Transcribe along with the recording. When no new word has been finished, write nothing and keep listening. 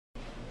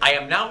I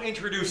am now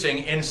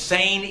introducing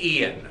Insane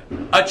Ian.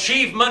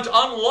 Achievement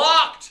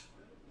unlocked!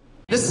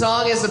 This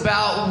song is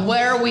about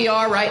where we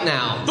are right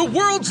now. The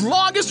world's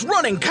longest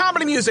running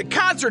comedy music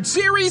concert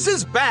series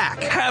is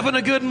back. Having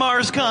a good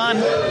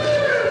MarsCon?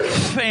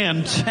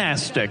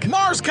 Fantastic.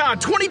 MarsCon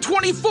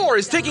 2024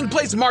 is taking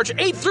place March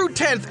 8th through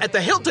 10th at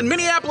the Hilton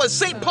Minneapolis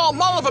St. Paul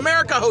Mall of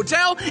America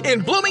Hotel in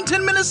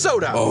Bloomington,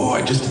 Minnesota. Oh,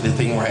 I just did the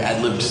thing where I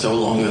ad-libbed so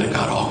long that it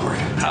got awkward.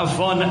 Have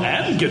fun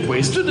and get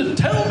wasted.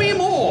 Tell me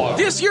more.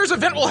 This year's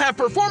event will have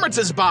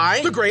performances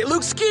by The Great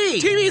Luke Ski,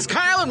 TV's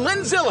Kyle and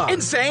Linzilla,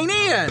 Insane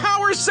Ian,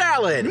 Power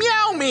Salad,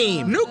 Meow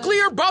Meme,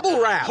 Nuclear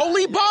Bubble Wrap,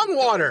 Holy Bong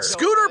Water,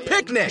 Scooter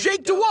Picnic,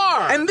 Jake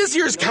Dewar, and this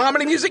year's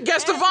comedy music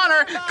guest of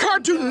honor,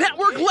 Cartoon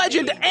Network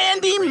legend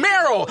Andy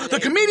Merrill, the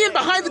comedian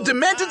behind the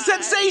demented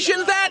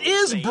sensation that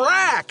is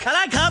Brack. I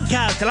like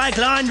hubcaps, I like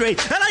laundry,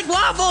 I like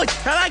waffles,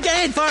 I like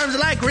ant farms, I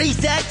like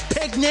recess,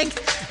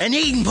 picnic, and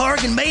eating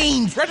pork and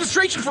beans.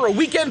 Registration for a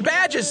weekend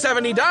badge is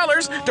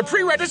 $70. To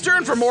pre-register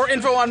and for more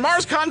info on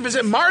MarsCon,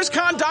 visit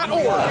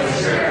marscon.org.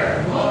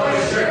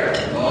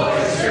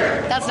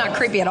 That's not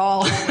creepy at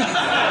all.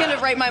 I'm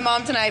gonna write my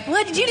mom tonight.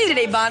 What did you do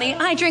today, Bonnie?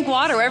 I drank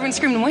water. Everyone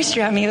screamed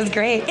moisture at me. It was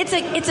great.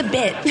 It's a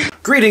bit.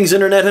 Greetings,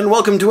 Internet, and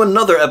welcome to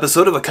another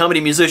episode of A Comedy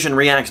Musician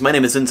Reacts. My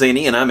name is Insane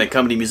Ian, and I'm a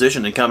comedy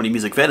musician and comedy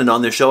music fan, and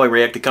on this show I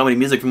react to comedy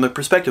music from the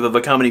perspective of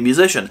a comedy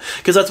musician.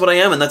 Because that's what I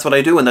am, and that's what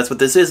I do, and that's what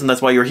this is, and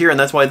that's why you're here, and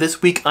that's why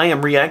this week I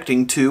am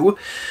reacting to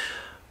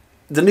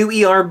the new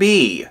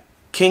ERB,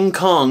 King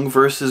Kong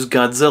vs.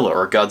 Godzilla,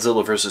 or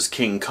Godzilla vs.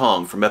 King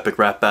Kong from Epic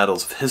Rap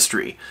Battles of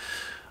History.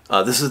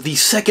 This is the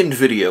second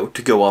video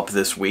to go up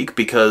this week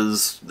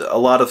because a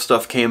lot of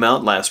stuff came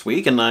out last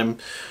week, and I'm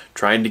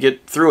trying to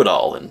get through it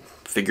all, and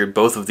figured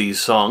both of these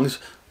songs,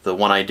 the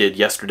one I did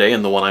yesterday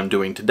and the one I'm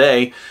doing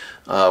today,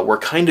 were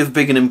kind of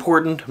big and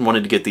important, and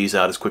wanted to get these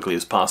out as quickly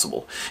as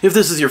possible. If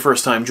this is your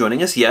first time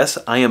joining us, yes,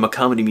 I am a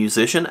comedy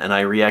musician, and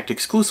I react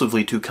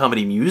exclusively to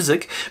comedy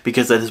music,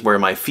 because that is where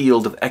my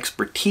field of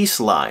expertise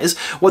lies.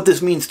 What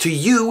this means to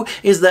you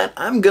is that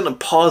I'm gonna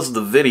pause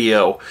the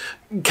video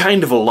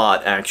kind of a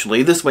lot,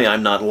 actually. This way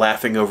I'm not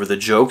laughing over the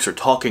jokes or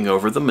talking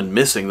over them and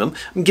missing them.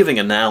 I'm giving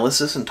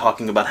analysis and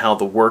talking about how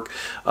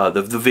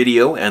the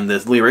video and the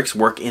lyrics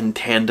work in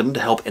tandem to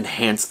help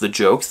enhance the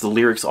jokes. The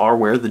lyrics are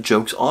where the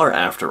jokes are,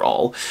 after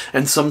all.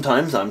 And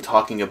sometimes I'm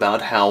talking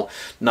about how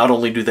not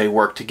only do they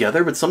work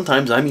together, but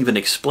sometimes I'm even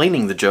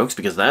explaining the jokes,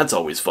 because that's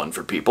always fun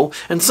for people.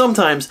 And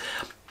sometimes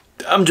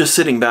I'm just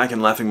sitting back and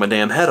laughing my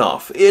damn head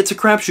off. It's a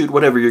crapshoot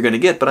whatever you're going to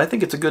get, but I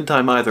think it's a good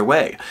time either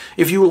way.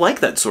 If you like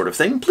that sort of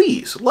thing,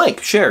 please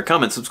like, share,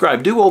 comment,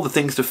 subscribe, do all the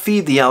things to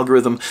feed the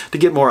algorithm to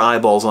get more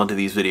eyeballs onto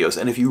these videos.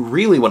 And if you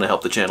really want to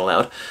help the channel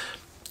out,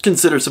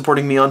 consider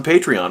supporting me on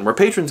Patreon, where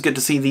patrons get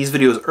to see these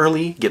videos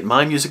early, get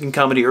my music and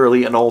comedy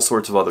early, and all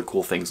sorts of other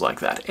cool things like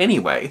that.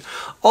 Anyway,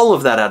 all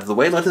of that out of the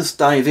way, let us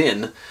dive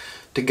in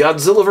to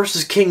Godzilla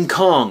vs. King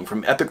Kong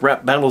from Epic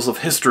Rap Battles of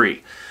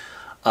History.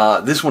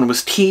 This one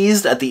was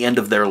teased at the end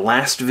of their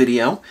last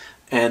video,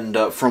 and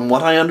from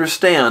what I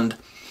understand,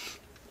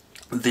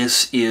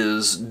 this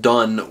is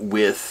done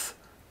with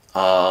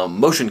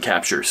motion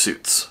capture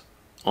suits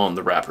on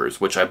the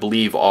rappers, which I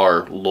believe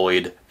are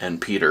Lloyd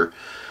and Peter,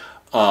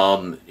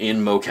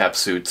 in mocap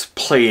suits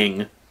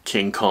playing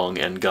King Kong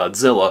and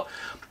Godzilla,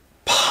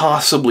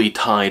 possibly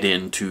tied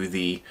into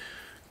the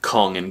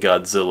Kong and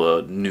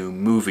Godzilla new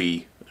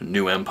movie,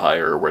 New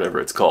Empire, or whatever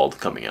it's called,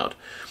 coming out.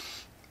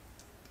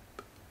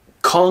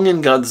 Kong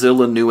and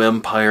Godzilla, New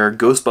Empire,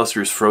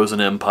 Ghostbusters, Frozen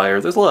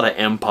Empire. There's a lot of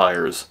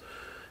empires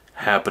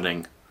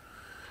happening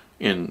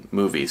in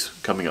movies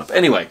coming up.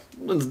 Anyway,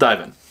 let's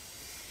dive in.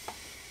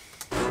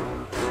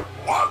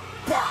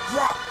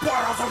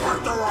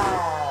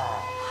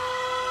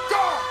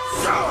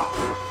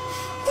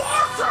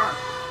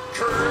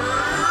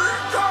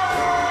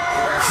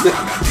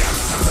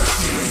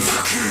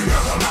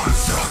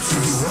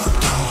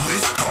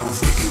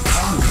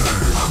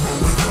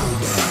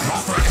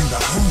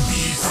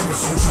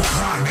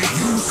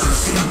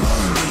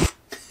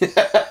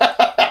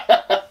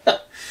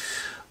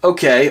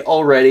 Okay,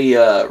 already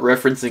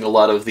referencing a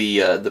lot of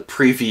the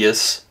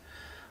previous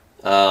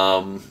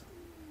Godzilla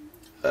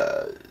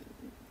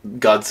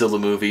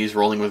movies,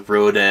 rolling with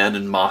Rodan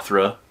and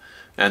Mothra,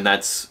 and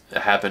that's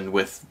happened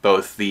with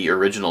both the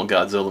original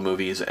Godzilla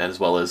movies as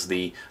well as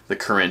the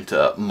current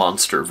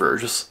monster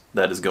verse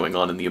that is going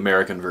on in the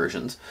American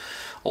versions,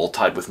 all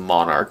tied with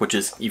Monarch, which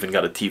has even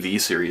got a TV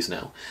series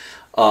now.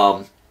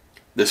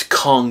 This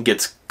Kong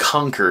gets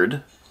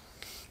conquered.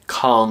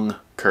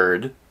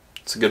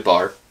 It's a good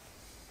bar.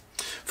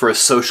 For a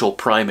social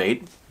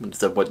primate, is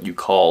that what you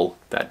call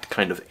that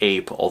kind of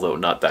ape, although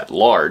not that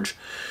large,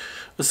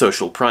 a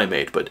social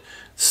primate, but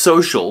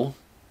social,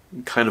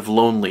 kind of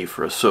lonely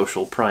for a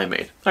social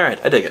primate. Alright,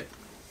 I dig it.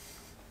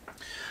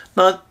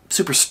 Not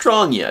super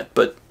strong yet,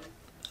 but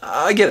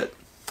I get it.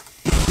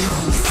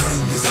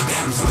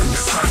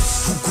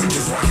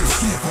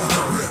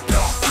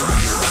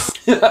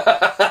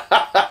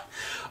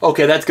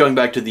 Okay, that's going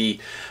back to the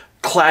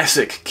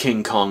classic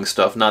King Kong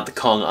stuff, not the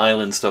Kong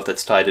Island stuff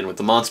that's tied in with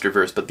the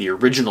MonsterVerse, but the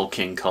original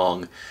King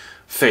Kong,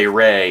 Fay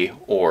Ray,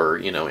 or,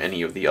 you know,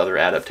 any of the other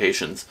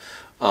adaptations,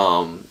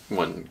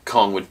 when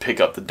Kong would pick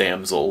up the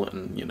damsel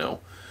and, you know,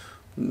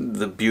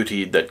 the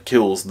beauty that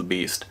kills the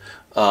beast.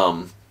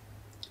 You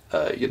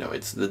know,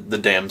 it's the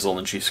damsel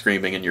and she's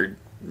screaming and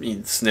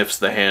he sniffs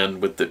the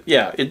hand with the...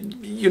 Yeah,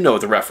 you know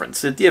the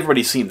reference.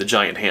 Everybody's seen the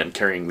giant hand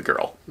carrying the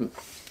girl.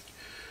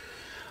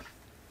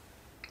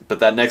 But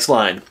that next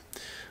line,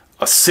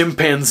 a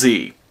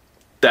chimpanzee.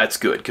 That's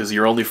good, because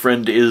your only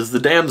friend is the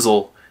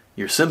damsel.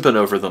 You're simping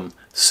over them.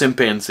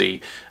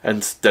 Chimpanzee,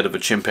 instead of a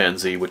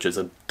chimpanzee, which is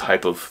a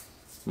type of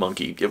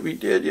monkey.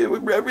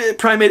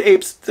 Primate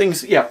apes,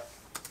 things, yeah.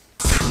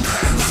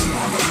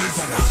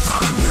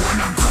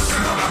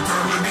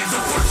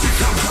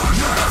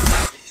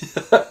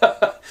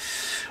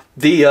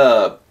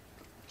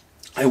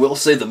 I will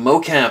say the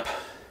mocap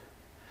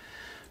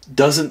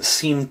doesn't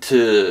seem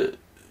to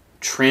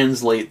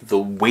translate the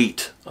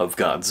weight of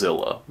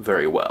Godzilla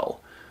very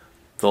well.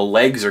 The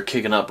legs are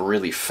kicking up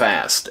really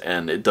fast,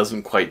 and it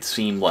doesn't quite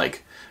seem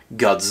like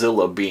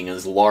Godzilla, being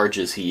as large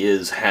as he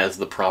is, has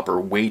the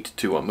proper weight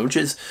to him, which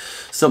is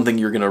something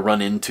you're going to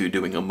run into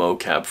doing a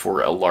mocap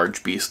for a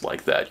large beast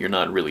like that. You're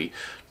not really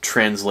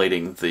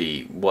translating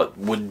what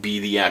would be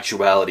the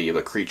actuality of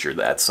a creature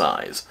that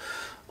size.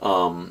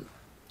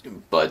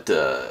 But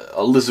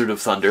a lizard of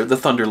thunder, the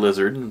thunder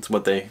lizard, it's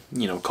what they,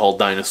 you know, call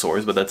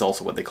dinosaurs, but that's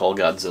also what they call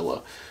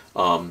Godzilla.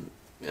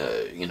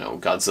 You know,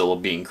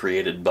 Godzilla being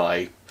created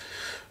by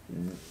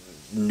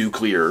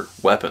nuclear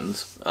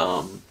weapons.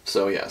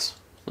 So yes,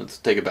 let's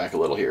take it back a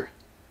little here.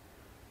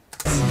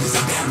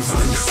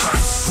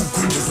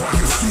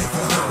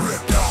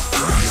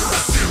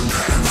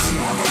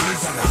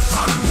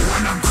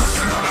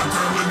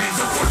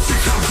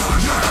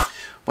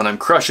 When I'm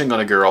crushing on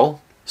a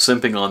girl,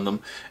 simping on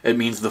them, it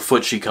means the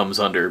foot she comes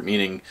under,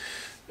 meaning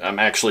I'm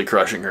actually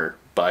crushing her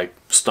by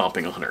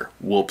stomping on her.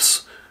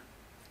 Whoops.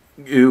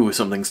 Ew,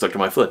 something stuck to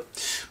my foot.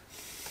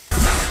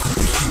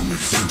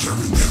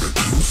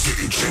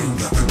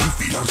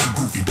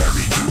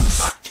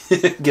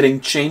 Getting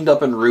chained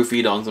up and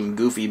roofied on some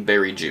goofy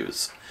berry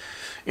juice.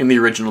 In the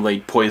original, they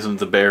poisoned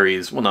the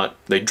berries. Well,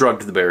 they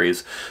drugged the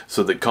berries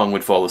so that Kong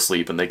would fall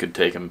asleep and they could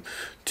take him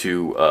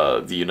to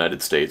the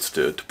United States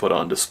to put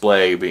on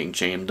display, being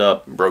chained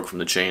up, broke from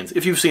the chains.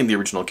 If you've seen the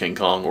original King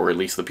Kong, or at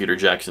least the Peter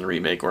Jackson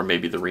remake, or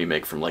maybe the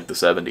remake from like the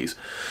 70s,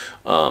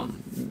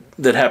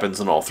 that happens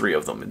in all three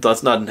of them. It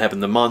does not happen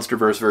in the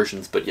MonsterVerse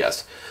versions, but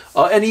yes.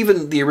 And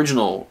even the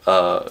original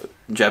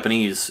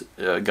Japanese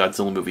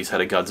Godzilla movies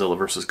had a Godzilla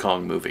vs.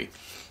 Kong movie.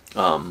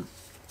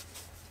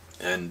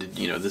 And,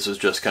 you know, this is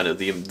just kind of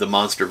the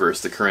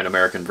MonsterVerse, the current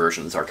American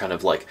versions are kind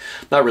of like,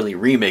 not really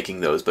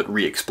remaking those, but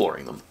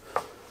re-exploring them.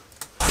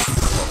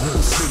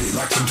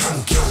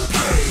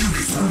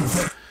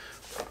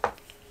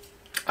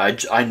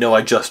 I know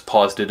I just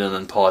paused it and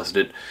then paused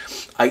it.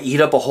 I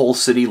eat up a whole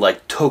city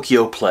like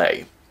Tokyo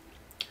Play.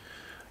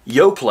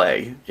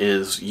 Yoplait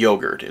is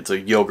yogurt. It's a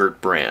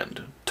yogurt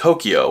brand.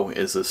 Tokyo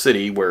is a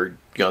city where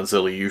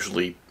Godzilla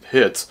usually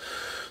hits,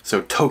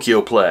 so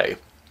Tokyo Play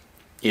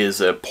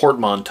is a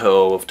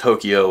portmanteau of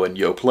Tokyo and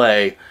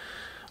Yoplait.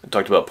 I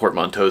talked about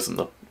portmanteaus in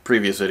the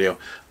previous video.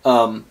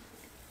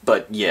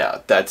 But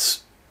yeah,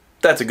 that's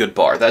a good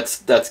bar.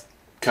 That's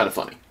kind of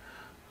funny.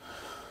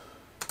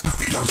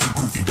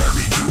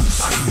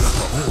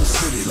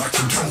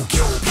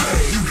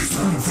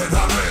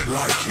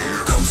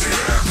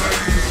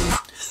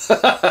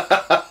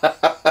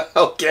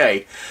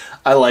 Okay,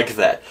 I like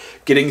that.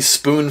 Getting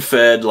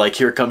spoon-fed, like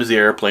here comes the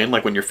airplane,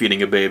 like when you're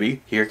feeding a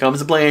baby. Here comes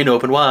the plane,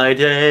 open wide,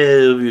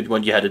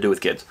 what you had to do with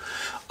kids.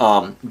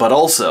 But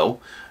also,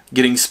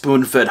 getting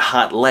spoon-fed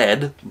hot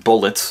lead,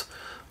 bullets,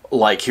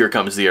 like here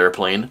comes the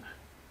airplane.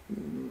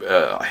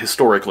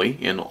 Historically,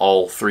 in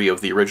all three of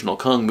the original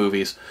Kong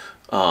movies,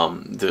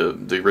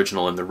 the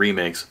original and the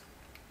remakes,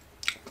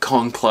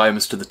 Kong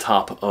climbs to the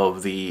top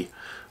of the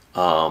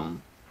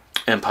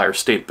Empire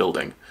State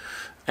Building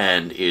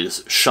and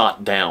is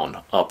shot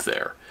down up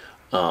there.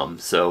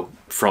 So,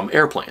 from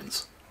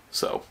airplanes.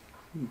 So,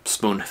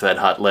 spoon-fed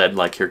hot lead,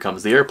 like here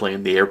comes the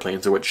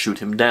airplanes are what shoot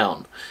him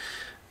down.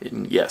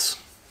 And yes.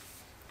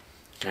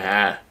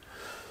 Ah.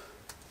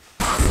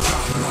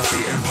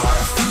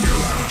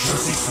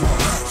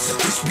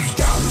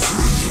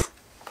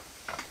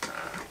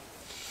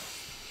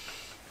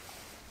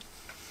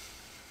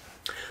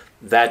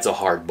 That's a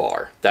hard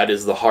bar. That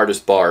is the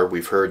hardest bar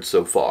we've heard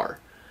so far.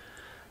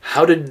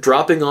 How did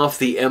dropping off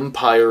the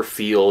Empire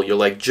feel? You're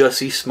like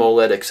Jussie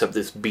Smollett, except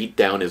this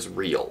beatdown is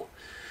real.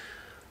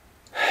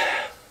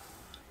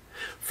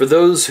 For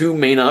those who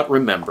may not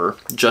remember,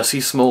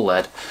 Jussie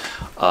Smollett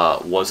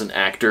was an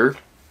actor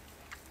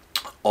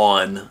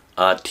on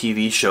a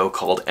TV show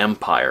called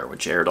Empire,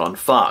 which aired on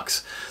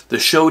Fox. The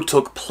show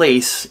took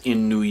place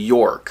in New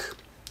York.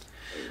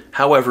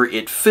 However,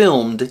 it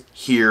filmed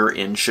here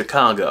in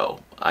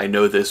Chicago. I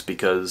know this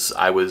because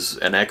I was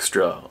an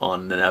extra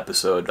on an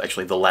episode,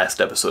 actually the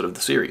last episode of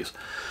the series,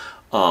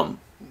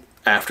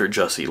 after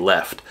Jussie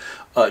left.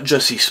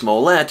 Jussie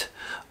Smollett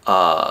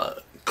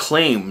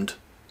claimed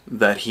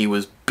that he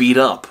was beat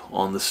up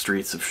on the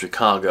streets of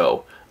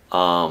Chicago,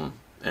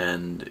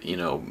 and, you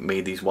know,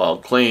 made these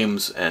wild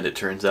claims, and it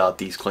turns out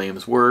these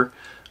claims were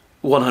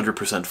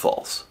 100%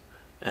 false,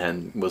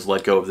 and was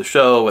let go of the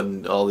show,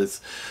 and all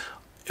this.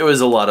 It was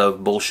a lot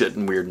of bullshit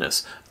and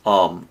weirdness.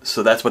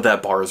 So that's what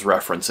that bar is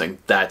referencing.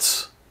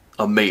 That's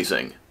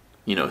amazing.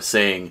 You know,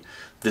 saying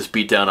this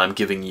beatdown I'm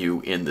giving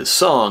you in this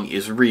song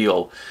is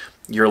real.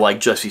 You're like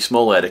Jussie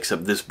Smollett,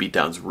 except this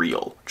beatdown's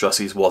real.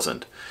 Jussie's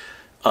wasn't.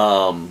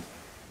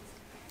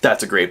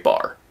 That's a great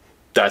bar.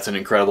 That's an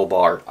incredible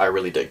bar. I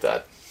really dig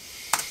that.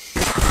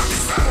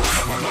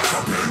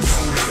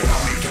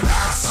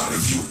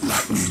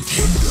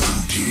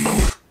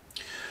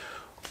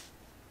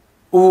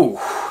 Ooh.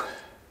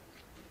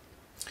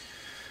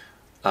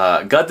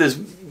 Got this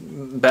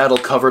battle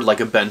covered like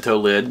a bento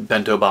lid.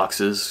 Bento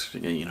boxes,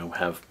 you know,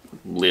 have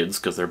lids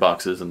because they're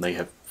boxes and they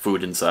have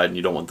food inside and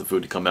you don't want the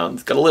food to come out and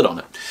it's got a lid on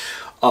it.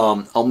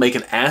 I'll make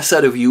an ass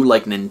out of you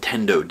like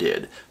Nintendo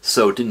did.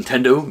 So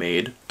Nintendo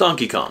made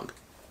Donkey Kong.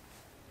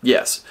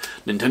 Yes,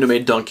 Nintendo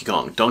made Donkey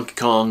Kong. Donkey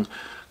Kong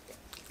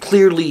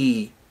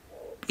clearly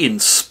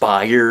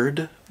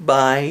inspired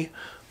by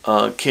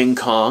King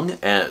Kong,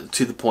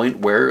 to the point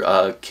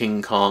where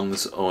King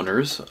Kong's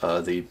owners,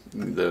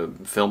 the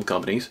film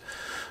companies,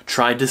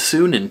 tried to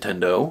sue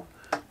Nintendo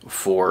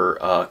for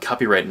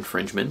copyright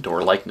infringement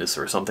or likeness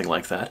or something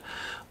like that.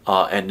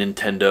 And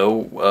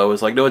Nintendo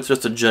was like, no, it's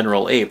just a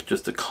general ape.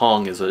 Just a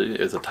Kong is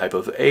a type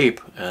of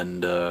ape,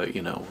 and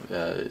you know,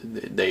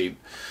 they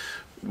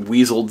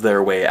weaseled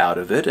their way out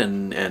of it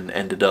and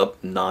ended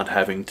up not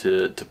having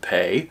to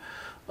pay.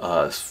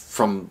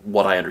 From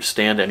what I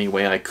understand,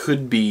 anyway, I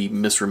could be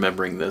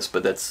misremembering this,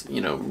 but that's,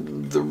 you know,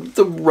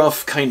 the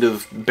rough kind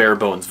of bare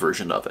bones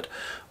version of it.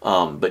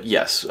 But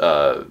yes,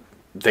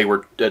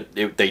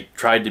 they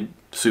tried to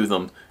sue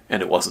them,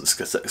 and it wasn't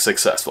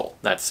successful.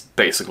 That's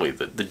basically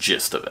the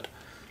gist of it.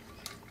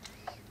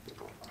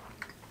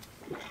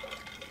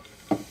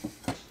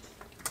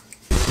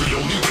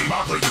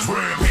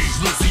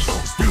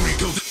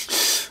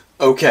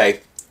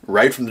 Okay,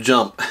 right from the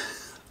jump,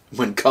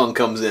 when Kong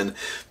comes in,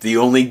 the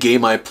only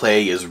game I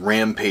play is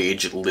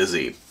Rampage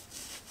Lizzie.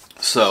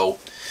 So,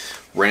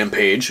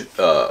 Rampage,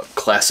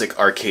 classic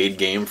arcade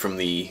game from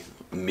the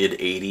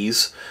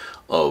mid-'80s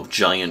of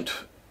giant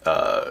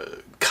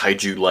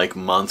kaiju-like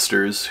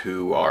monsters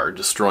who are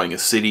destroying a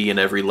city in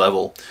every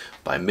level.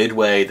 By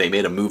Midway, they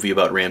made a movie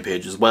about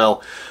Rampage as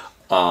well.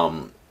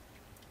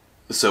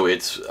 So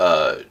it's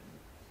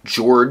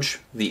George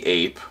the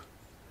Ape,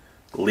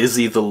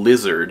 Lizzie the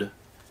Lizard,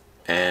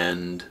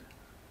 and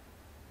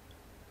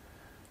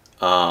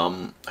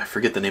I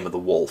forget the name of the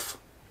wolf.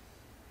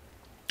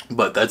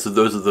 But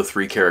those are the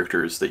three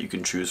characters that you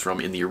can choose from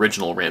in the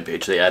original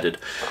Rampage. They added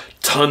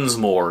tons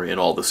more in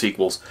all the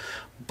sequels,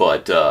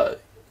 but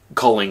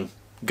calling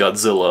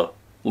Godzilla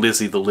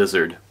Lizzie the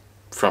Lizard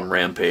from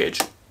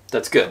Rampage,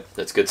 that's good.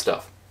 That's good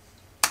stuff.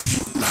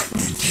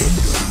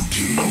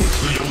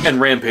 And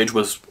Rampage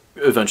was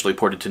eventually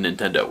ported to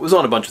Nintendo. It was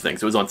on a bunch of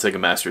things. It was on Sega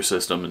Master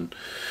System and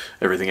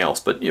everything else,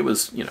 but it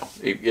was, you know,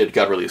 it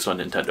got released on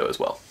Nintendo as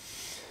well.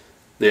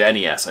 The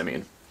NES, I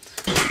mean.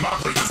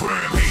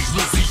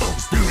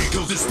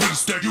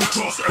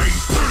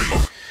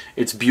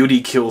 It's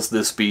beauty kills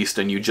this beast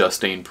and you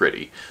just ain't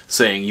pretty.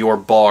 Saying your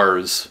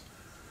bars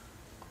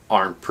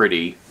aren't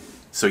pretty,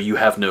 so you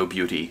have no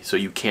beauty, so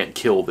you can't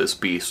kill this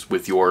beast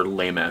with your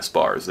lame-ass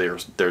bars.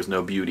 There's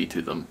no beauty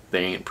to them.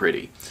 They ain't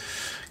pretty.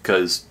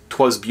 Because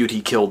 'twas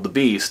beauty killed the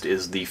beast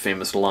is the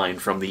famous line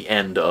from the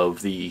end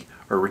of the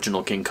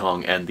original King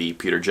Kong and the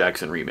Peter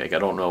Jackson remake. I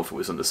don't know if it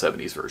was in the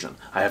 70s version.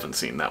 I haven't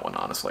seen that one,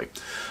 honestly.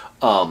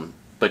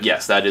 But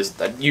yes,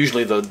 that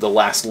usually the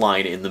last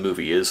line in the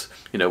movie is,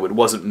 you know, it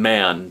wasn't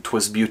man,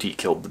 'twas beauty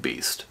killed the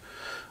beast.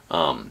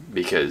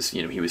 Because,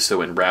 you know, he was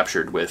so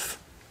enraptured with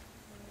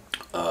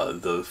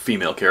the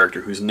female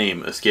character whose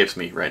name escapes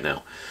me right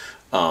now.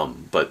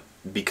 But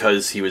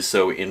because he was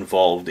so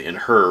involved in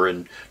her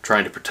and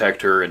trying to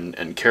protect her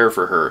and care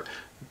for her,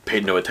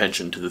 paid no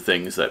attention to the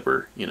things that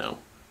were, you know,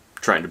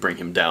 trying to bring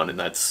him down, and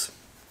that's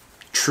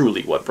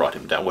truly what brought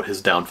him down. What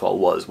his downfall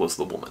was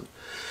the woman.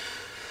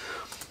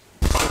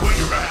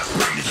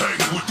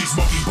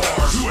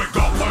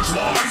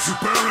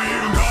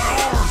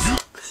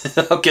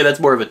 Okay, that's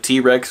more of a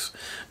T-Rex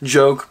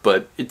joke,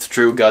 but it's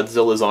true.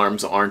 Godzilla's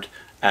arms aren't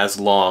as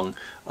long.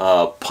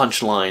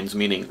 Punchlines,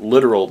 meaning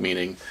literal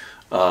meaning,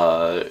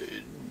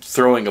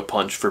 throwing a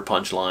punch for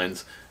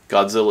punchlines.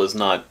 Godzilla's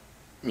not,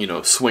 you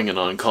know, swinging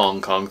on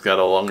Kong. Kong's got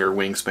a longer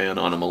wingspan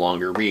on him, a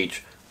longer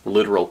reach.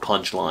 Literal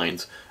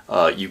punchlines.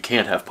 You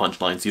can't have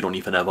punchlines. You don't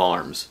even have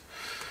arms.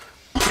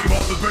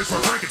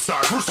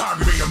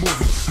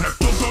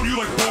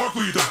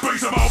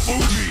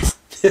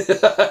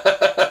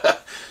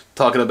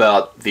 Talking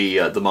about the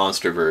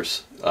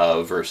Monsterverse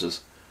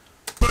verses.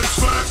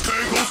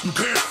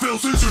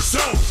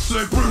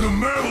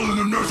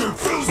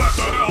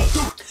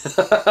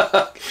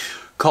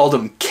 Called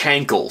them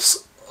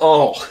cankles.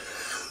 Oh,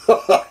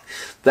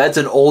 That's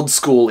an old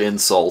school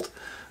insult.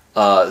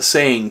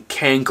 Saying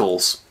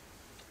cankles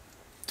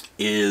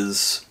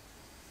is,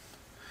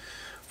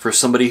 for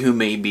somebody who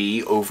may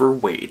be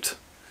overweight,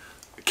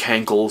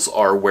 cankles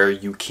are where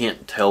you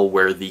can't tell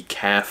where the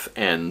calf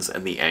ends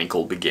and the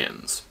ankle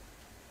begins.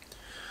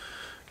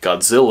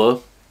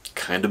 Godzilla,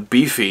 kind of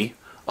beefy.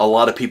 A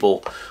lot of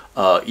people,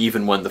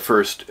 even when the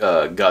first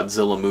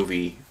Godzilla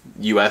movie,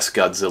 US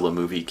Godzilla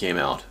movie came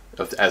out,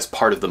 as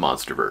part of the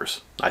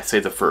MonsterVerse. I say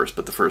the first,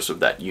 but the first of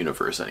that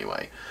universe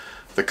anyway.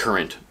 The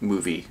current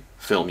movie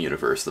film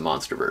universe, the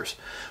MonsterVerse.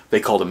 They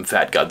called him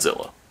Fat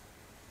Godzilla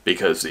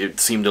because it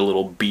seemed a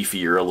little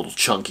beefier, a little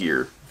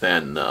chunkier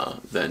than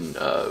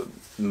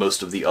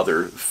most of the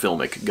other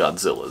filmic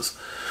Godzillas.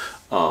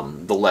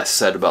 The less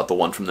said about the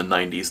one from the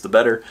 90s, the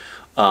better.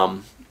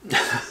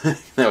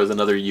 That was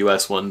another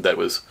US one that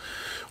was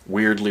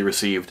weirdly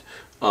received.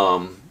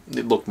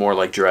 It looked more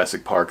like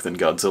Jurassic Park than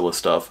Godzilla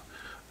stuff.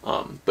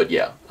 But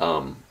yeah,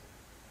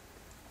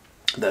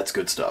 that's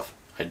good stuff.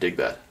 I dig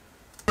that.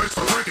 It's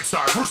a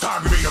Frankenstein, first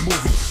time you made a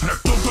movie. And I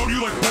dumped on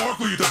you like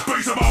Barkley, the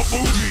base about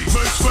Fuji.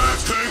 Makes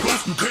fast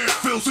cankles, you can't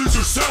feel since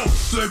yourself.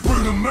 So they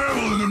bring a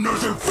mammal in to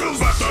nurse your films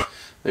back to...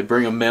 They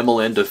bring a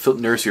mammal in to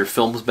nurse your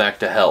films back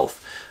to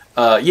health.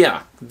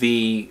 Yeah,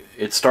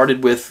 it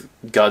started with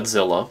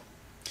Godzilla,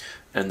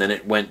 and then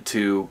it went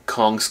to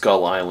Kong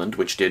Skull Island,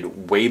 which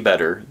did way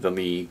better than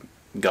the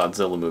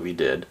Godzilla movie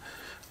did.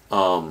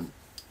 And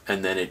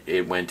then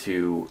it went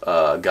to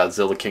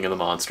Godzilla King of the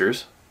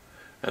Monsters,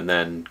 and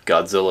then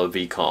Godzilla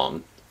v.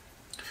 Kong.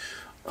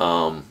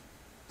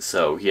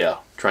 So yeah,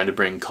 trying to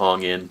bring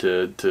Kong in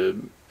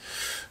to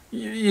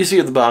you see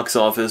at the box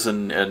office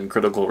and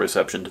critical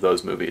reception to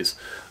those movies.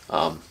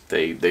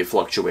 They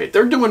fluctuate.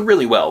 They're doing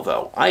really well,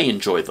 though. I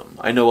enjoy them.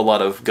 I know a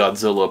lot of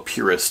Godzilla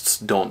purists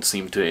don't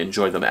seem to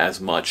enjoy them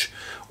as much,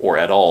 or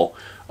at all,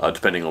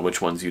 depending on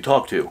which ones you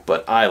talk to,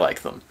 but I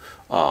like them.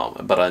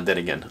 But then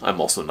again,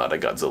 I'm also not a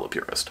Godzilla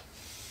purist.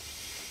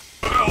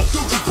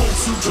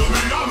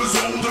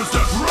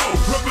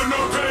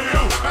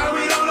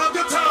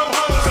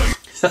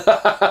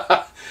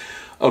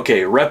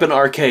 Okay, reppin'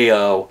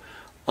 RKO.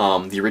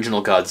 The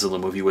original Godzilla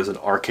movie was an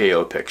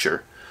RKO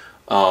picture.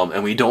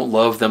 And we don't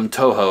love them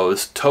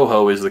Tohos.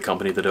 Toho is the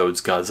company that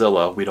owns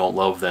Godzilla. We don't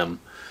love them.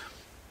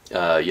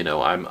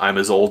 I'm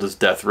as old as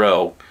Death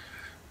Row.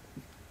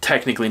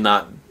 Technically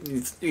not...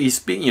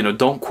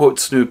 don't quote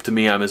Snoop to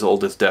me, I'm as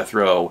old as Death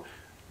Row.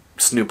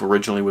 Snoop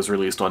originally was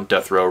released on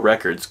Death Row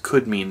Records.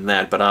 Could mean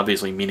that, but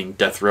obviously meaning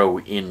Death Row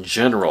in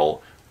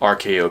general.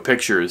 RKO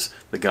Pictures,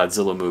 the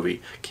Godzilla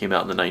movie, came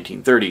out in the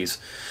 1930s.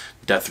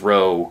 Death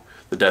Row,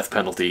 the death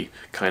penalty,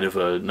 kind of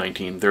a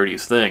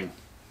 1930s thing.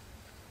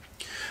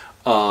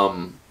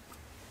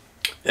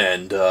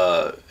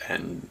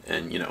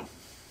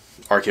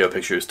 RKO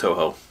Pictures,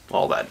 Toho,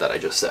 all that I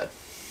just said.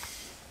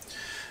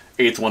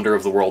 Eighth wonder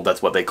of the world,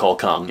 that's what they call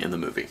Kong in the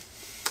movie.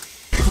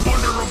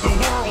 Wonder of the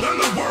world and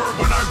the word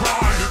when I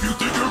rhyme. If you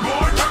think you're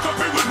mine, take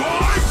a with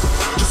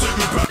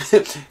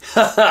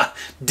mine.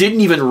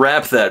 Didn't even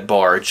rap that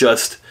bar,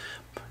 just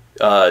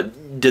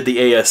did the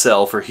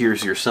ASL for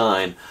Here's Your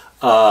Sign,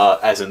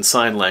 as in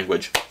sign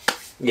language.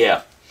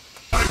 Yeah.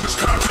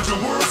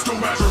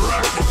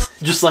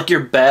 Just like your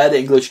bad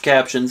English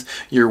captions,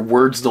 your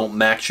words don't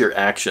match your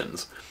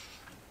actions.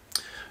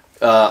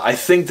 I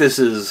think this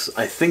is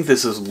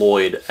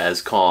Lloyd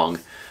as Kong,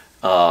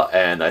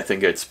 and I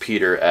think it's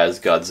Peter as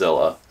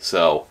Godzilla.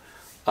 So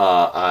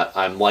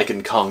I'm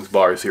liking Kong's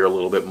bars here a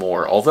little bit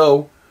more.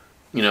 Although,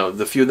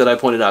 the few that I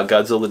pointed out,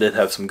 Godzilla did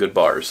have some good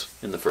bars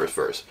in the first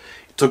verse.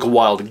 It took a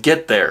while to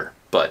get there,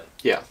 but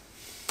yeah.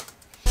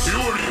 You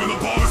weren't even the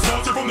bombest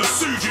monster from the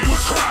CG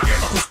was cracking.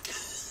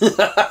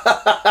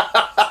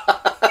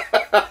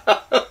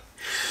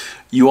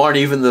 You aren't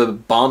even the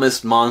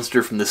bombest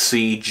monster from the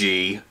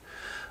CG.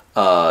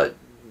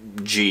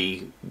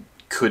 G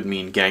could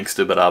mean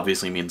gangsta, but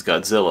obviously means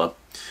Godzilla.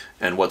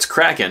 And what's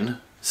crackin',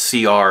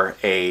 C-R-A-C-K-I-N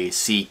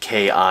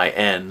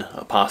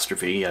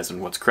apostrophe, as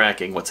in what's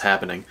cracking, what's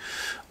happening.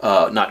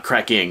 Not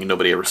cracking,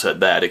 nobody ever said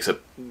that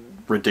except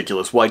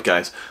ridiculous white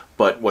guys.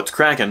 But what's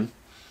crackin'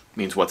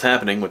 means what's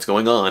happening, what's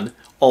going on.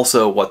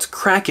 Also, what's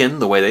Kraken,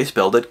 the way they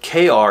spelled it,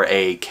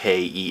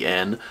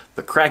 K-R-A-K-E-N.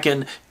 The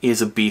Kraken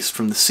is a beast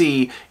from the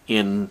sea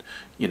in,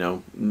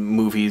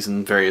 movies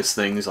and various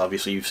things.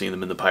 Obviously, you've seen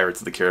them in the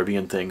Pirates of the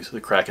Caribbean things.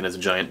 The Kraken is a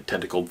giant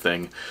tentacled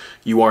thing.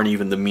 You aren't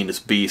even the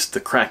meanest beast. The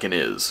Kraken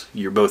is.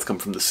 You both come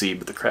from the sea,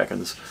 but the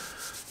Kraken's...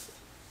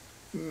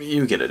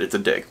 You get it. It's a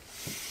dig.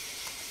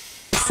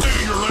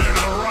 Stay in your land and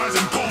a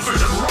rising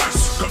goldfish and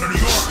rice. Come to New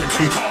York and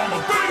King Kong, a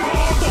big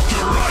mom, fuck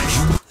your life.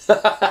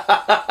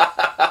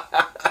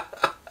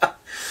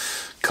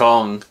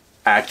 Kong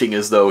acting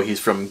as though he's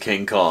from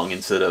King Kong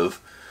instead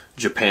of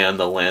Japan,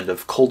 the land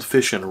of cold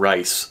fish and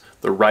rice.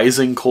 The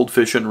rising cold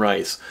fish and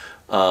rice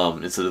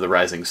instead of the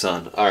rising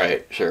sun.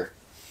 Alright, sure.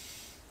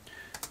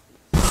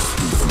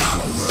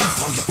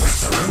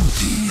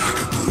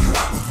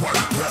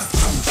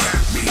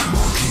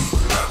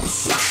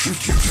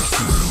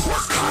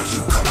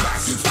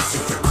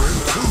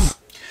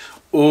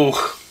 Ooh.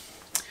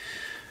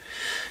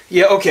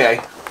 Yeah, okay.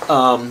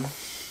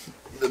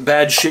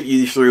 Bad shit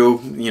you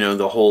threw, you know,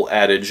 the whole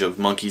adage of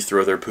monkeys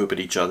throw their poop at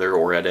each other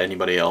or at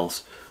anybody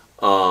else.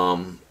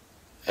 And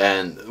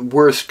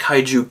worst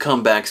kaiju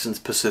comeback since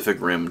Pacific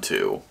Rim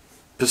 2.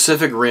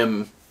 Pacific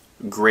Rim,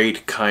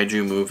 great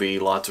kaiju movie,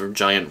 lots of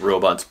giant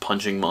robots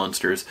punching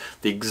monsters,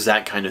 the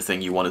exact kind of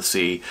thing you want to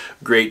see.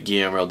 Great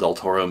Guillermo del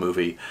Toro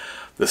movie.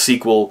 The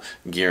sequel,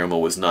 Guillermo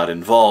was not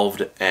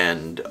involved,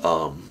 and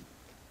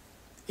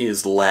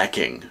is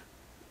lacking,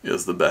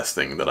 is the best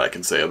thing that I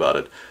can say about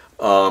it.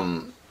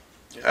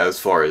 As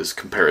far as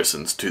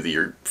comparisons to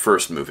the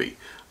first movie.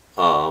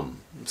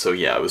 So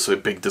yeah, it was a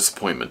big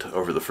disappointment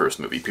over the first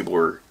movie. People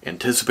were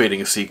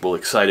anticipating a sequel,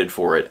 excited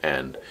for it,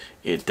 and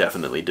it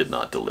definitely did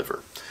not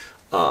deliver.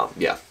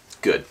 Yeah,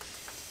 good.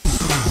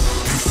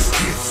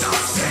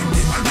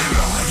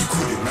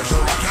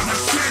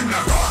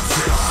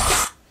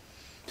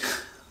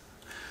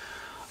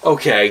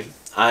 Okay,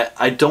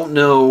 I don't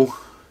know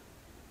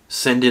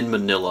Send in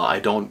Manila. I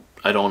don't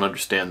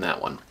understand that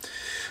one.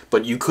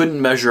 But you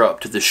couldn't measure up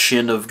to the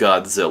Shin of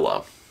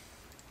Godzilla.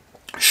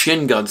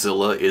 Shin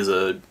Godzilla is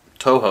a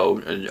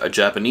Toho, a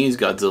Japanese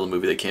Godzilla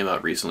movie that came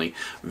out recently,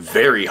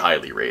 very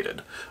highly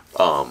rated.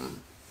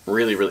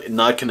 Really,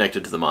 not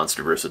connected to the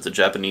MonsterVerse. It's a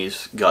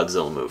Japanese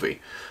Godzilla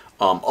movie.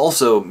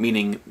 Also,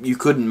 meaning you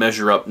couldn't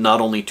measure up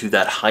not only to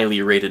that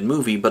highly rated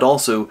movie, but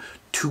also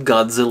to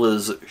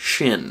Godzilla's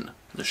shin.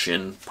 The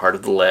shin, part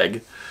of the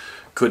leg,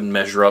 couldn't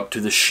measure up to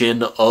the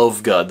shin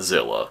of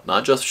Godzilla.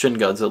 Not just Shin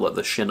Godzilla,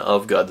 the shin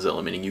of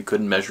Godzilla, meaning you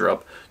couldn't measure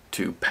up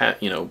to,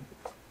 you know,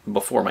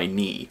 before my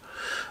knee.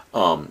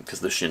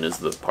 Because the shin is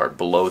the part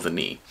below the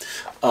knee.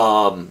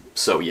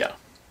 So yeah,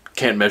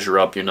 can't measure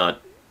up, you're not,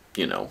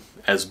 you know,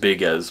 as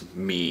big as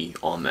me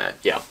on that.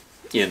 Yeah,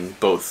 in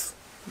both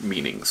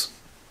meanings.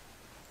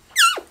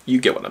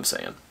 You get what I'm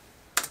saying.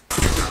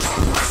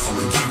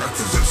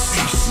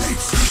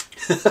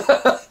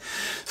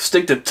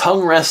 Stick to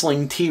tongue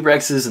wrestling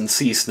T-Rexes and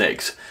sea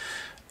snakes.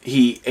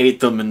 He ate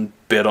them and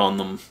bit on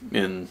them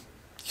in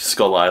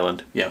Skull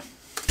Island. Yeah.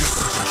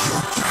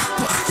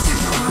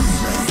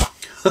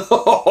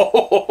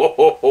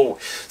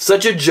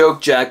 Such a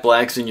joke, Jack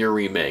Black's in your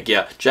remake.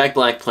 Yeah, Jack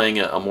Black playing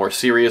a more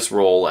serious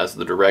role as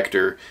the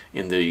director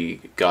in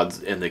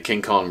the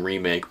King Kong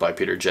remake by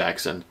Peter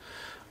Jackson.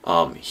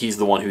 He's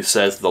the one who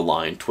says the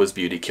line, "'Twas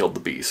beauty killed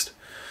the beast,"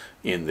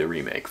 in the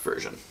remake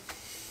version.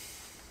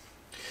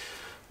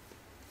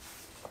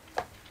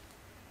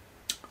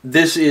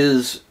 This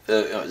is,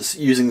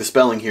 using the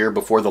spelling here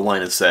before the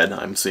line is said,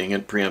 I'm seeing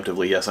it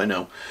preemptively, yes I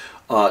know.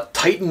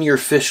 Tighten your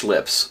fish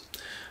lips.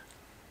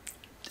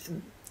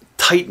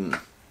 Titan.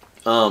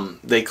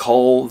 They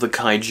call the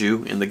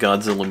kaiju in the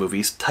Godzilla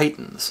movies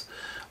Titans.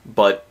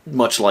 But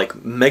much like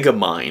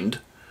Megamind,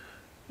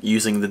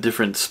 using the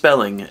different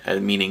spelling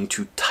meaning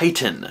to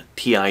tighten,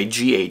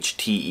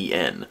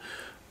 T-I-G-H-T-E-N,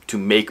 to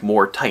make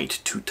more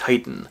tight, to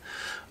tighten.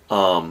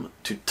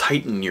 To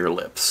tighten your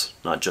lips,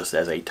 not just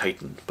as a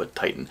titan, but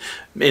tighten.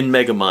 In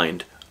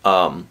Megamind,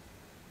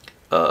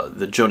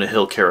 the Jonah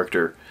Hill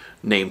character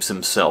names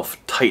himself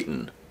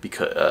Titan,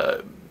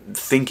 because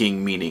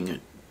thinking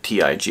meaning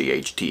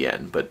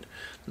T-I-G-H-T-N, but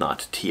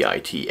not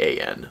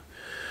T-I-T-A-N.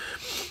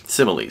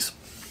 Similes.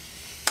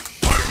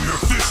 Tighten your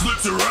fish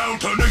lips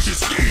around tenacious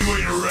scheme when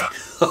you're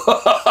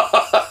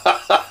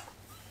out.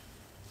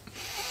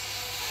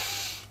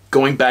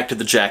 Going back to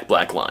the Jack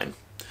Black line.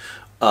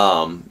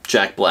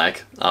 Jack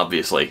Black,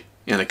 obviously,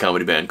 in a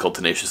comedy band called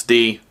Tenacious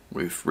D.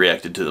 We've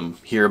reacted to them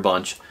here a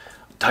bunch.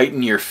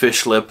 Tighten your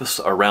fish lips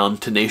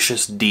around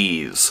Tenacious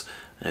D's.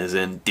 As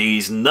in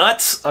D's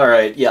nuts?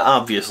 Alright, yeah,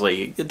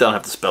 obviously. You don't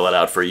have to spell it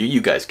out for you.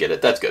 You guys get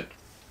it. That's good.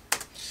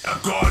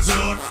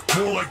 Godzilla,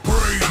 more like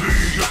pray to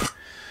me.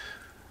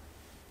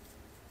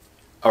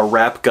 A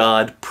rap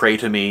god, pray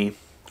to me.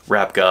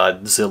 Rap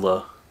god,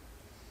 Zilla.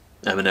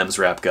 Eminem's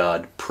rap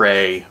god,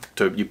 pray.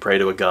 You pray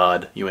to a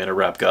god. You ain't a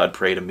rap god,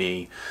 pray to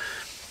me.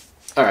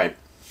 Alright.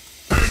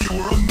 And you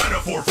were a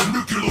metaphor for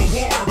nuclear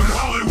war, but in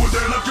Hollywood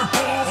they left your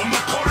balls on the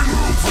cutting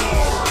room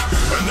floor.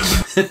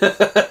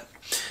 And then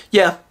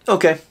yeah,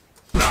 okay.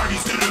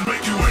 90s didn't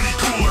make you any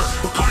cooler.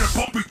 What kind of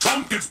pumpy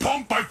tunk gets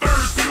pumped by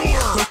Ferris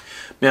Bueller?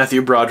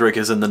 Matthew Broderick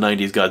is in the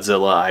 90s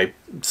Godzilla. I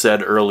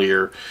said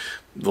earlier,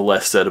 the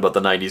less said about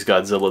the 90s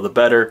Godzilla, the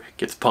better.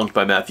 Gets punked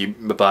by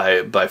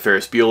by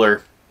Ferris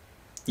Bueller.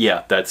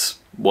 Yeah, that's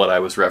what I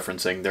was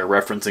referencing. They're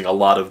referencing a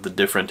lot of the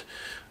different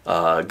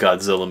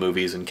Godzilla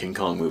movies and King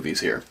Kong movies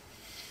here.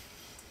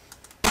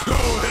 Go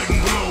ahead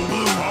and blow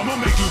blue. I'ma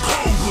make you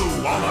cold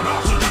blue. I'm an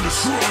oxygen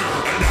destroyer,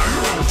 and now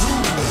you're on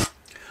too.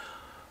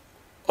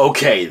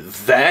 Okay,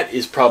 that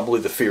is probably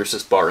the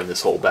fiercest bar in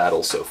this whole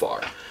battle so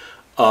far.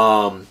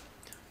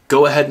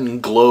 Go ahead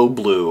and glow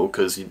blue,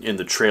 because in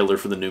the trailer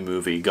for the new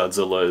movie,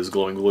 Godzilla is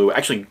glowing blue.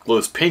 Actually,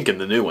 glows pink in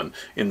the new one.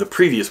 In the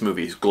previous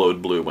movie, he's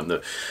glowed blue when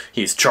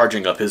he's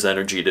charging up his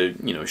energy to,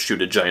 you know, shoot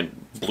a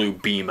giant blue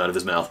beam out of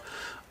his mouth.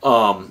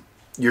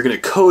 You're going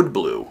to code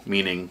blue,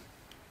 meaning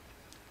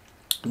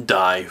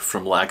die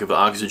from lack of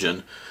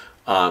oxygen.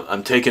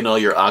 I'm taking all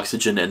your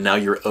oxygen, and now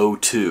you're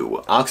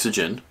O2.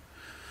 Oxygen,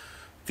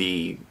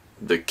 the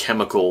the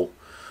chemical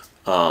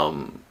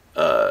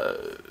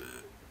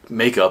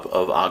makeup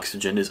of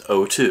oxygen is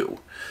O2.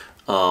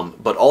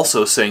 But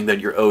also saying that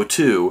you're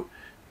O2,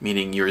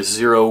 meaning you're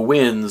 0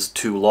 wins,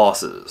 2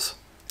 losses.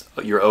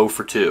 You're 0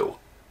 for 2.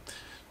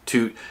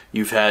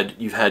 You've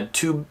had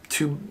two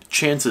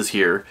chances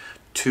here,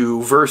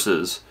 2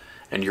 verses,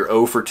 and you're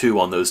 0 for 2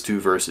 on those 2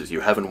 verses.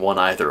 You haven't won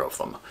either of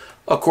them,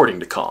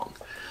 according to Kong.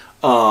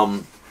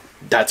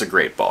 That's a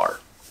great bar.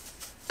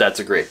 That's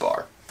a great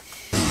bar.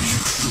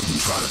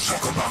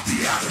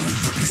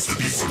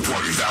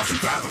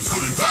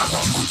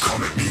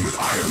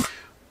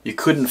 You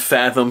couldn't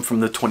fathom from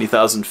the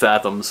 20,000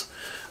 fathoms,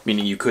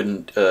 meaning you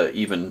couldn't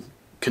even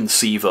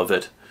conceive of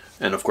it.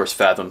 And of course,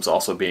 fathoms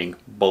also being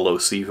below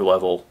sea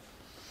level.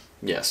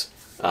 Yes,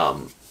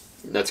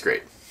 that's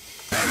great.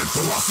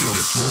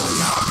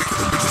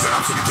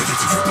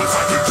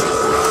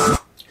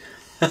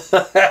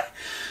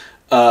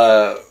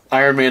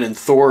 Iron Man and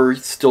Thor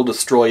still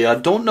destroy ya.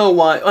 Don't know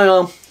why.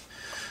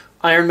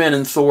 Iron Man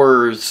and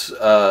Thor's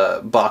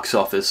box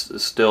office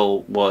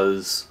still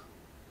was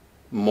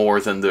more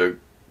than the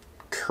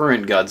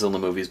current Godzilla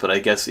movies, but I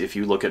guess if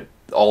you look at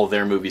all of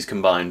their movies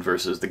combined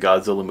versus the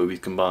Godzilla movies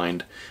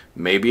combined,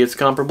 maybe it's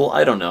comparable.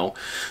 I don't know.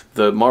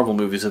 The Marvel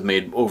movies have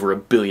made over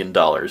 $1 billion,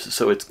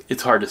 so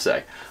it's hard to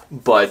say.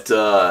 But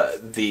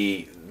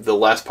the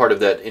last part of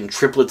that, in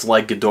triplets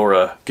like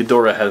Ghidorah,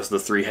 Ghidorah has the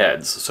 3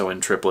 heads, so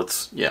in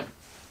triplets, yeah.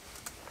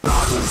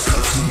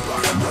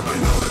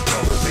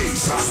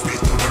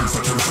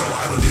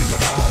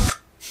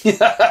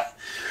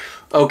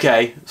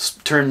 Okay,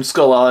 turn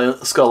Skull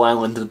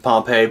Island to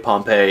Pompeii.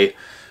 Pompeii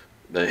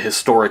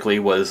historically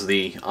was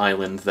the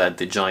island that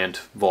the giant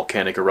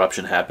volcanic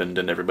eruption happened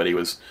and everybody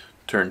was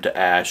turned to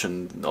ash,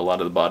 and a lot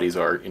of the bodies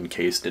are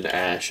encased in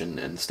ash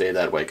and stay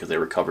that way because they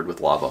were covered with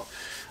lava.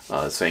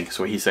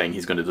 So he's saying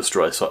he's going to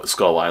destroy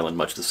Skull Island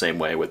much the same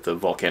way with the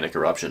volcanic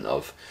eruption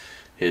of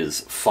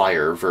his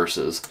fire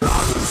versus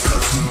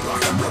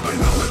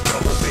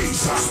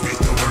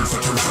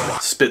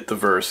spit the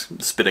verse,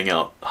 spitting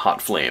out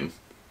hot flame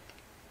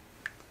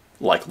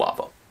like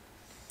lava.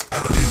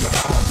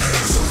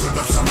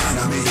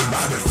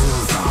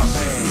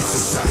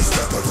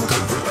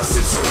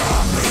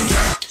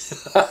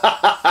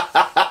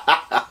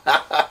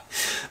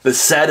 The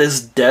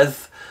saddest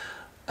death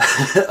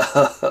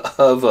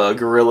of a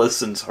gorilla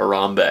since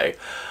Harambe.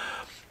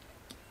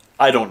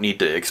 I don't need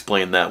to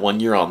explain that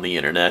one. You're on the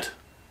internet.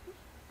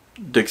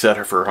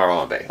 Except for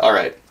Harambe.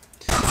 Alright.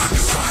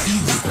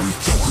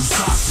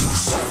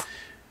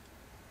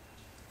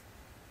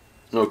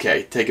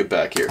 Okay, take it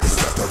back here.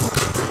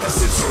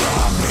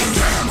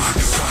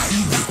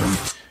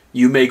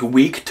 You make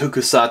weak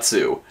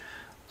tokusatsu.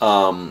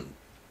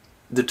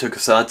 The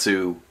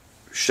tokusatsu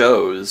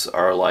shows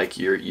are like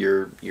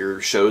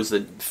your shows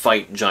that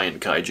fight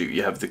giant kaiju.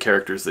 You have the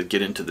characters that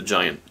get into the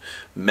giant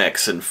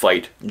mechs and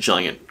fight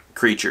giant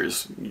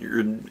creatures.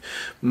 Your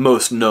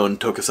most known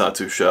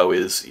tokusatsu show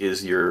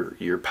is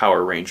your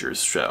Power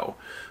Rangers show,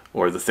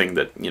 or the thing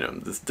that, you know,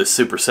 the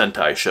Super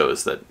Sentai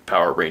shows that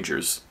Power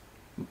Rangers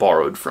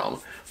borrowed from.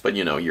 But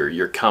you know,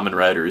 your Kamen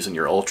Riders and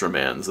your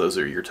Ultramans, those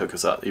are your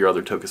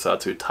other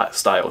tokusatsu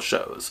style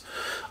shows.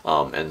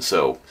 And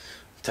so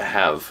to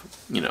have,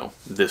 you know,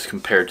 this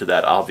compared to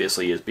that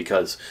obviously is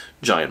because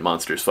giant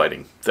monsters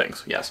fighting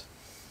things. Yes.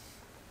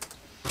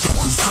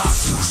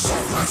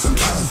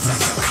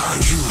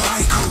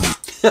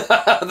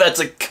 That's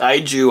a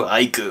kaiju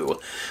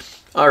haiku.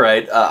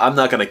 Alright, I'm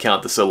not going to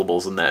count the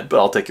syllables in that, but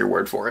I'll take your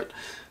word for it.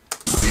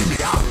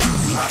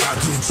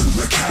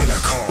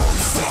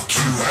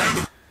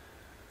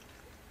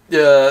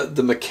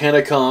 The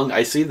Mechanicon,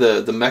 I see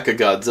the Mecha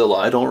Godzilla.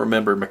 I don't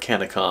remember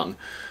Mechanicon,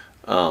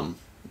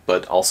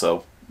 but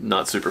also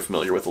not super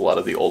familiar with a lot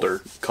of the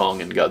older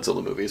Kong and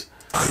Godzilla movies.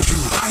 Anyways,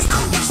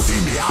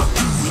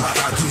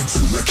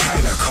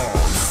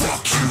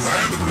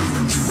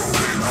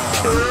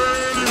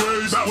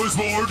 I was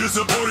more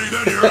disappointing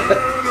than your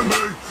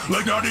enemy.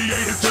 Like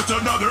 98 is just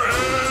another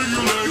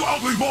emulate. You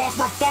ugly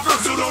Mothra fucker,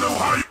 still don't know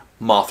how you...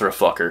 Mothra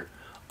fucker.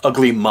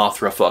 Ugly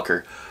Mothra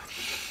fucker.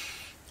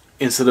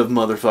 Instead of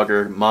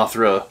motherfucker,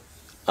 Mothra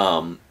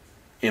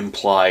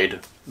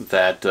implied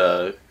that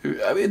I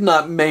mean,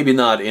 maybe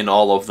not in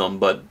all of them,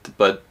 but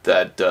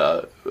that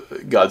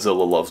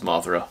Godzilla loves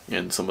Mothra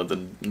in some of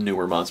the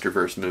newer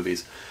MonsterVerse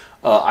movies.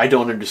 I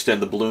don't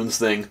understand the balloons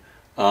thing,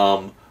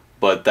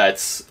 but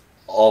that's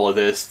all of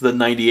this. The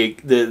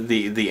 98,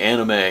 the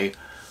anime,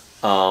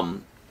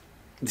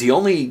 the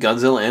only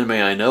Godzilla anime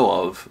I know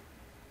of,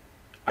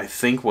 I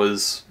think,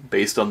 was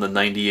based on the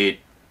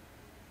 98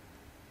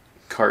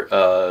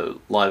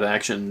 live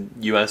action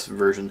US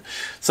version,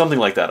 something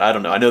like that. I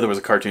don't know. I know there was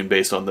a cartoon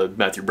based on the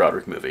Matthew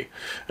Broderick movie,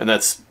 and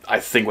that's, I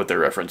think, what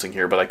they're referencing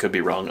here, but I could be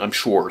wrong. I'm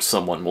sure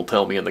someone will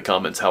tell me in the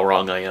comments how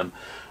wrong I am.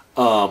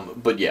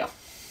 But yeah.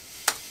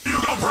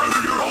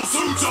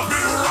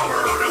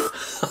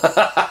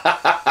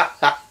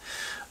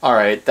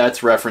 Alright,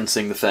 that's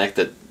referencing the fact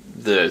that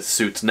the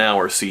suits now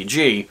are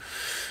CG.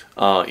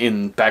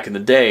 Back in the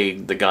day,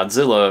 the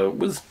Godzilla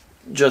was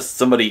just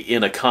somebody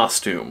in a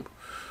costume,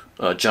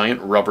 a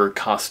giant rubber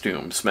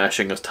costume,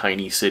 smashing a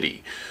tiny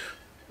city.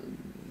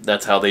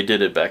 That's how they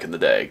did it back in the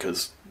day,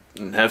 because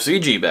they didn't have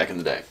CG back in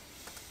the day.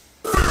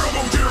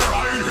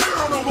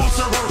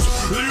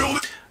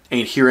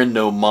 Ain't hearing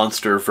no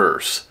monster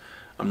verse.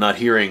 I'm not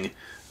hearing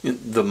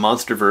the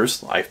monster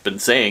verse. I've been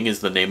saying is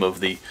the name of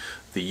the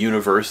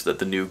universe that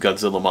the new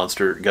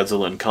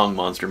Godzilla and Kong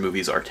monster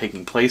movies are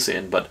taking place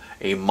in, but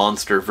a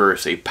monster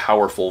verse, a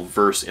powerful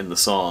verse in the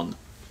song.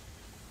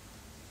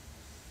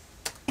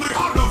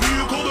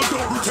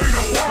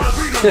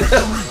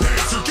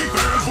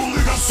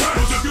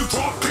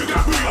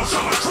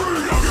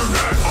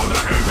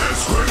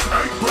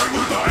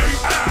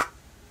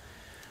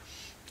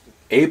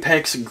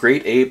 Apex,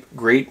 great ape,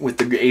 great with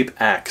the ape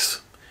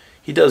axe.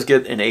 He does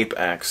get an ape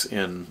axe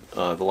in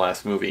the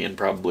last movie and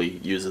probably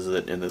uses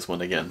it in this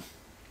one again.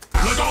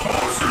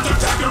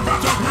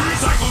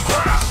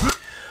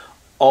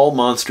 All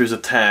monsters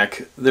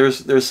attack.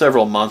 There's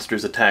several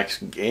monsters attacks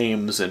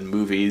games and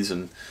movies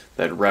and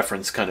that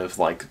reference kind of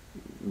like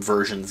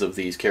versions of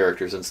these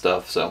characters and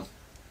stuff. So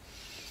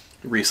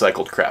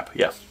recycled crap,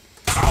 yeah.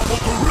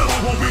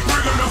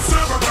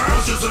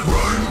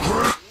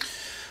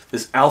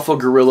 This alpha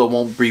gorilla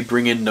won't be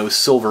bringing no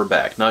silver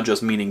back. Not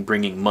just meaning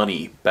bringing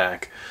money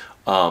back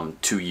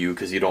to you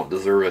because you don't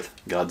deserve it,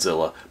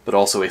 Godzilla. But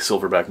also a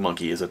silverback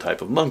monkey is a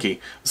type of monkey.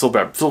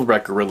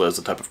 Silverback gorilla is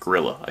a type of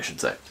gorilla, I should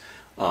say.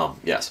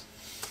 Yes.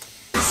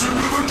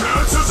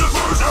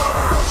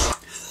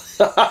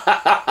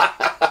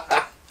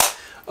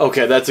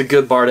 Okay, that's a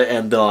good bar to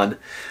end on.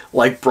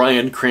 Like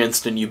Bryan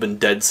Cranston, you've been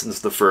dead since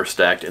the first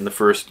act. In the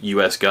first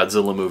U.S.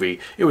 Godzilla movie,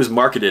 it was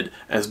marketed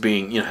as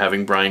being,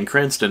 having Bryan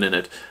Cranston in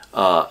it,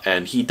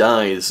 and he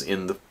dies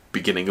in the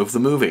beginning of the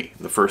movie,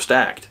 the first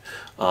act.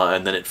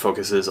 And then it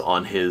focuses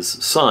on his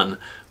son,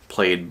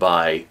 played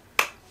by,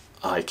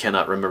 I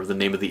cannot remember the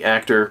name of the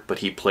actor, but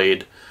he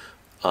played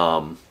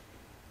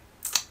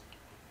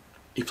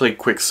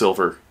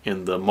Quicksilver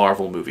in the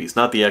Marvel movies.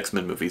 Not the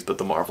X-Men movies, but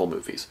the Marvel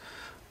movies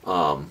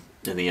in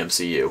the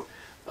MCU.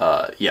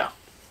 Yeah.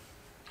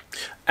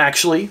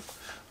 Actually,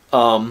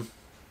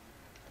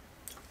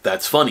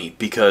 that's funny,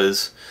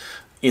 because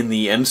in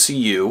the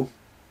MCU,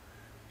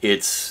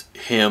 it's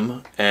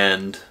him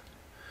and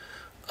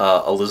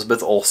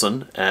Elizabeth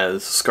Olsen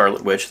as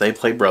Scarlet Witch. They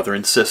play brother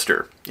and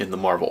sister in the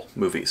Marvel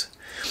movies.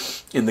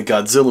 In the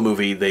Godzilla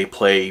movie, they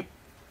play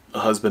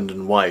husband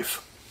and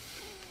wife.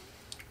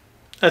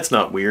 That's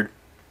not weird.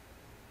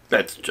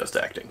 That's just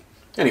acting.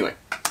 Anyway.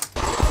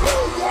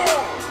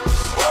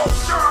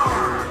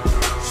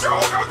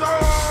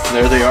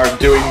 There they are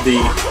doing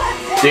the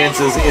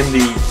dances in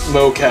the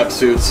mocap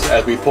suits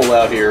as we pull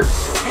out here.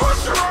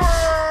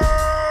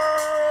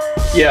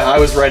 Yeah, I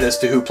was right as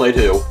to who played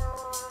who.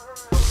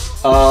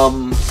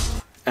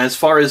 As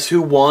far as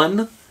who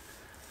won,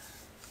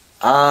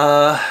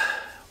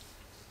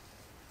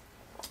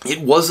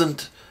 it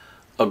wasn't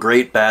a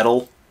great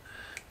battle.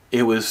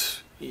 It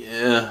was,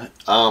 yeah,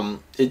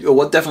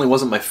 it definitely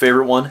wasn't my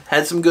favorite one.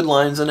 Had some good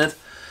lines in it.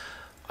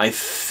 I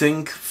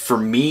think, for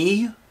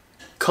me,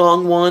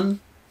 Kong won.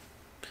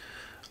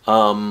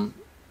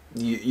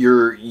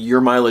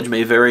 Your mileage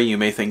may vary. You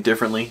may think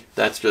differently.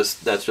 That's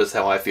just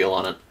how I feel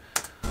on it.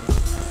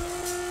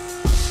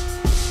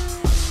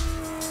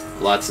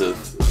 Lots of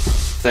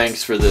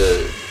thanks for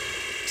the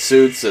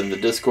suits and the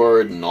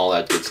Discord and all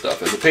that good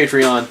stuff. And the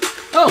Patreon.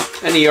 Oh,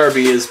 and ERB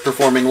is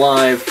performing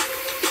live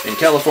in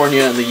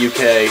California and the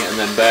UK, and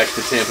then back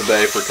to Tampa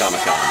Bay for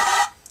Comic-Con.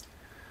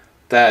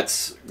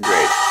 That's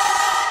great.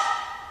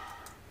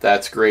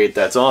 That's great.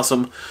 That's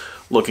awesome.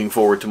 Looking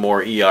forward to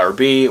more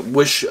ERB.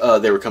 Wish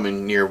they were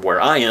coming near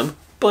where I am,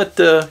 but,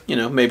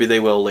 maybe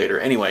they will later.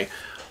 Anyway,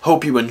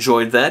 hope you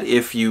enjoyed that.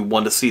 If you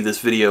want to see this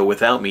video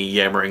without me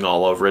yammering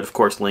all over it, of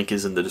course, link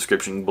is in the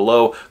description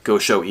below. Go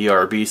show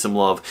ERB some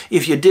love.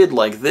 If you did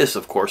like this,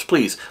 of course,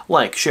 please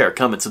like, share,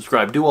 comment,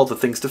 subscribe, do all the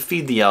things to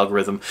feed the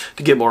algorithm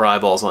to get more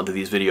eyeballs onto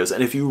these videos.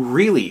 And if you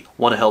really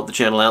want to help the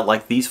channel out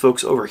like these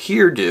folks over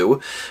here do,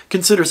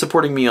 consider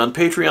supporting me on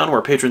Patreon,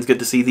 where patrons get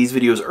to see these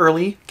videos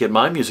early, get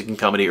my music and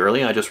comedy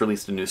early. I just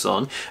released a new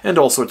song, and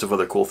all sorts of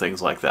other cool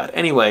things like that.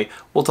 Anyway,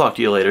 we'll talk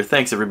to you later.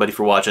 Thanks, everybody,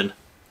 for watching.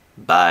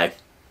 Bye.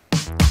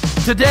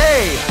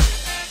 Today,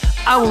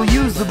 I will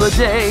use the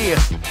bidet.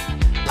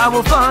 I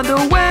will find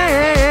a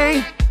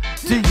way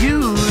to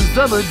use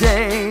the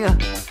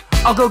bidet.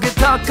 I'll go get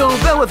Taco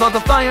Bell with all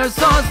the fire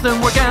sauce, then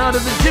work out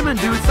at the gym and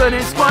do 30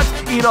 squats.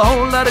 Eat a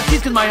whole lot of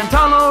cheese cause my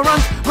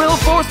intolerance will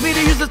force me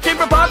to use this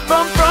chamber pot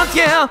from front,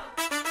 yeah.